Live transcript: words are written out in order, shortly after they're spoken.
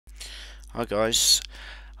Hi guys,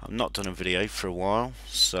 I've not done a video for a while,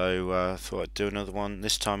 so I thought I'd do another one,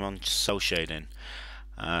 this time on cell shading.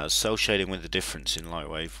 Cell shading with a difference in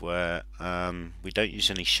Lightwave where we don't use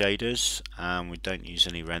any shaders and we don't use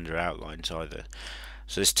any render outlines either.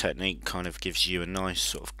 So this technique kind of gives you a nice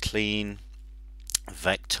sort of clean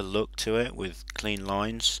vector look to it with clean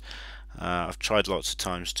lines. I've tried lots of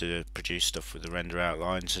times to produce stuff with the render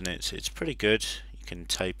outlines and it's pretty good. You can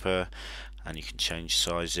taper and you can change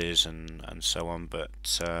sizes and so on, but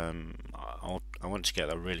I want to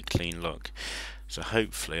get a really clean look, so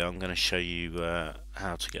hopefully I'm going to show you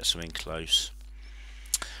how to get something close.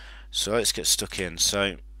 So let's get stuck in.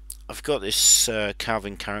 So I've got this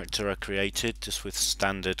Calvin character I created just with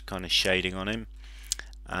standard kind of shading on him,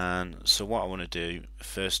 and so what I want to do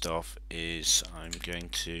first off is I'm going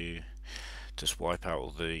to just wipe out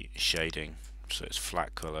all the shading so it's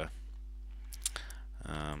flat color.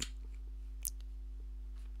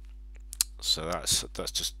 So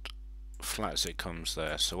that's just flat as it comes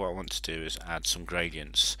there. So what I want to do is add some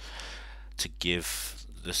gradients to give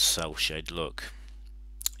the cell shade look.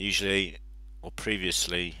 Usually, or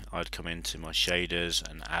previously, I'd come into my shaders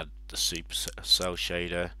and add the super cell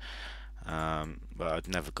shader, but I'd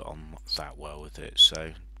never got on that well with it,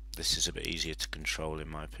 so this is a bit easier to control in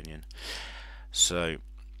my opinion. So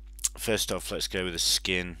first off, let's go with the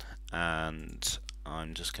skin, and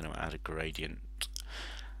I'm just going to add a gradient.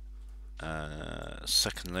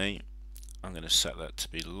 Secondly, I'm going to set that to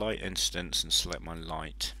be light incidence and select my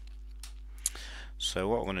light. So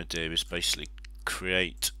what I want to do is basically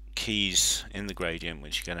create keys in the gradient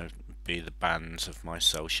which are going to be the bands of my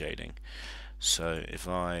cell shading. So if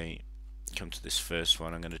I come to this first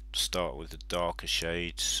one, I'm going to start with the darker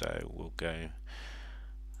shade, so we'll go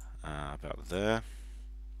about there.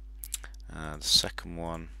 The second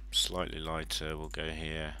one, slightly lighter, we'll go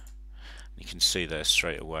here. You can see there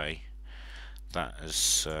straight away that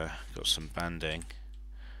has got some banding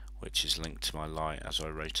which is linked to my light as I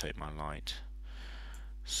rotate my light.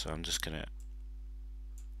 So I'm just going to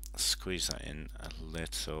squeeze that in a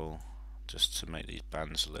little just to make these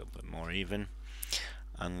bands a little bit more even,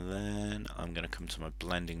 and then I'm going to come to my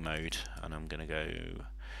blending mode and I'm going to go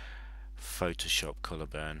Photoshop color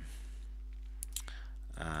burn,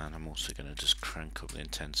 and I'm also going to just crank up the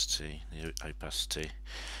intensity, the opacity,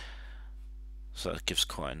 so that gives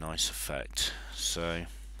quite a nice effect. So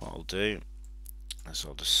what I'll do is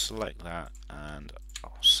I'll just select that and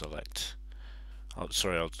I'll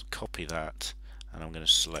copy that, and I'm going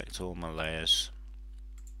to select all my layers.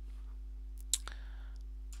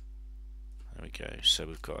 There we go. So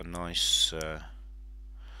we've got a nice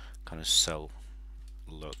kind of cell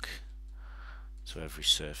look to every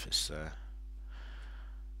surface there.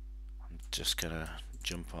 I'm just going to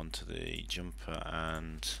jump onto the jumper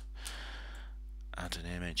and add an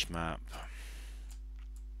image map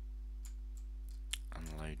and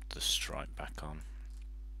load the stripe back on.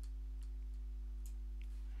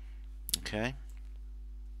 Okay,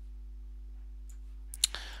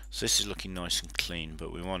 so this is looking nice and clean,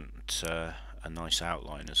 but we want a nice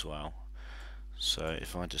outline as well. So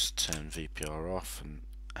if I just turn VPR off and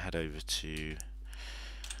head over to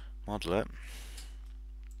Modeler,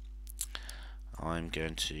 I'm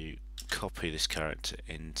going to copy this character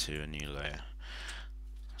into a new layer.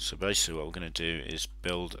 So basically what we're going to do is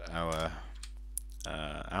build our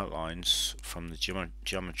outlines from the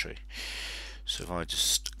geometry. So if I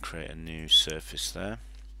just create a new surface there,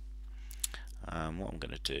 what I'm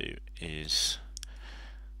going to do is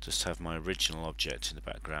just have my original object in the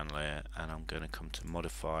background layer, and I'm going to come to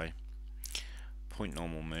modify, point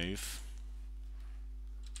normal move,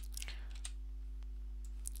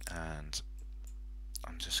 and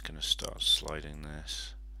I'm just going to start sliding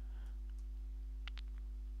this.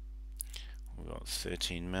 We've got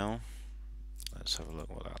 13mm. Let's have a look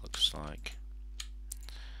what that looks like.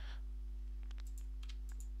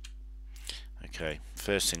 Okay,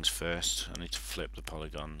 first things first, I need to flip the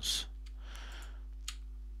polygons.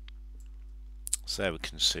 So there we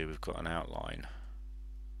can see we've got an outline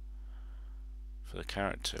for the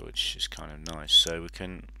character, which is kind of nice. So we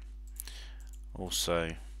can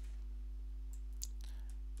also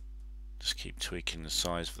just keep tweaking the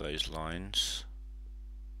size of those lines.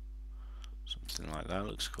 Something like that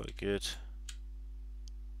looks quite good.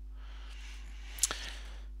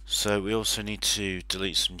 So we also need to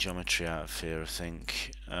delete some geometry out of here, I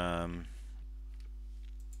think.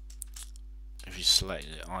 If you select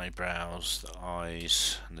the eyebrows, the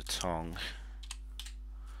eyes and the tongue,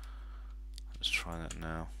 let's try that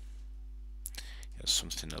now. Get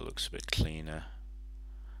something that looks a bit cleaner.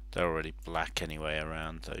 They're already black anyway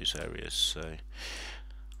around those areas, so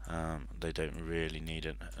They don't really need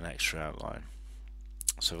an extra outline.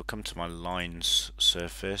 So we'll come to my lines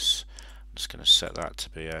surface. I'm just going to set that to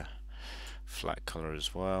be a flat colour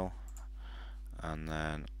as well, and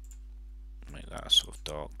then make that a sort of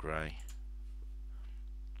dark grey.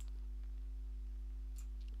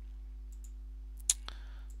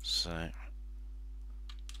 So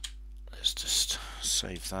let's just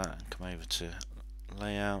save that and come over to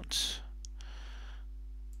layout.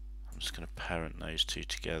 I'm just going to parent those two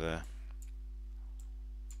together.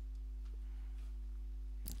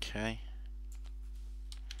 Okay.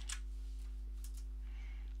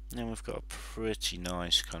 Then we've got a pretty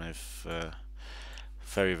nice kind of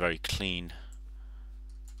very clean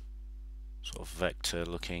sort of vector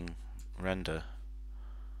looking render.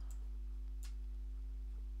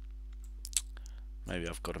 Maybe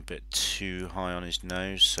I've got a bit too high on his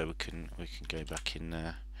nose, so we can go back in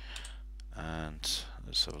there and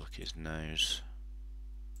let's have a look at his nose.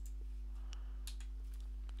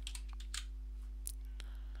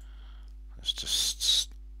 Let's just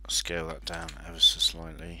scale that down ever so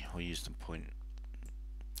slightly. We'll use the point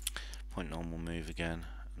normal move again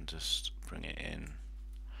and just bring it in.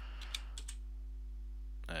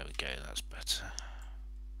 There we go, that's better.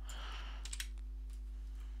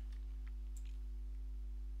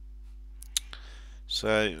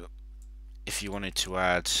 So if you wanted to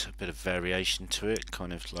add a bit of variation to it,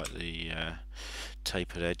 kind of like the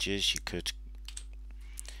tapered edges, you could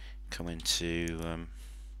come into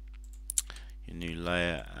your new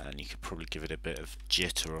layer and you could probably give it a bit of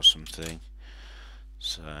jitter or something.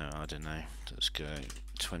 So I don't know, let's go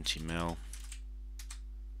 20 mil.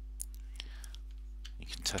 You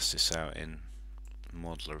can test this out in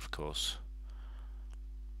Modeler, of course.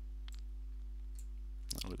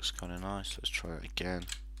 That looks kind of nice. Let's try it again,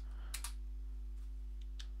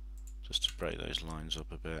 just to break those lines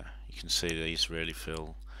up a bit. You can see these really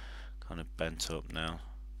feel kind of bent up now.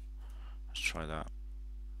 Let's try that.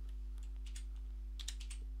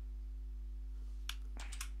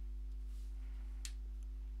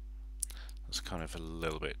 That's kind of a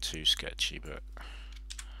little bit too sketchy, but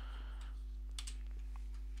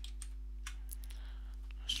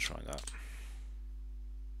let's try that.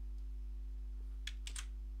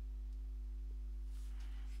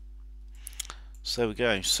 So there we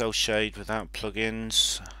go, cell shade without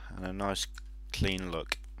plugins and a nice clean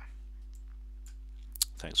look.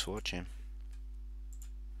 Thanks for watching.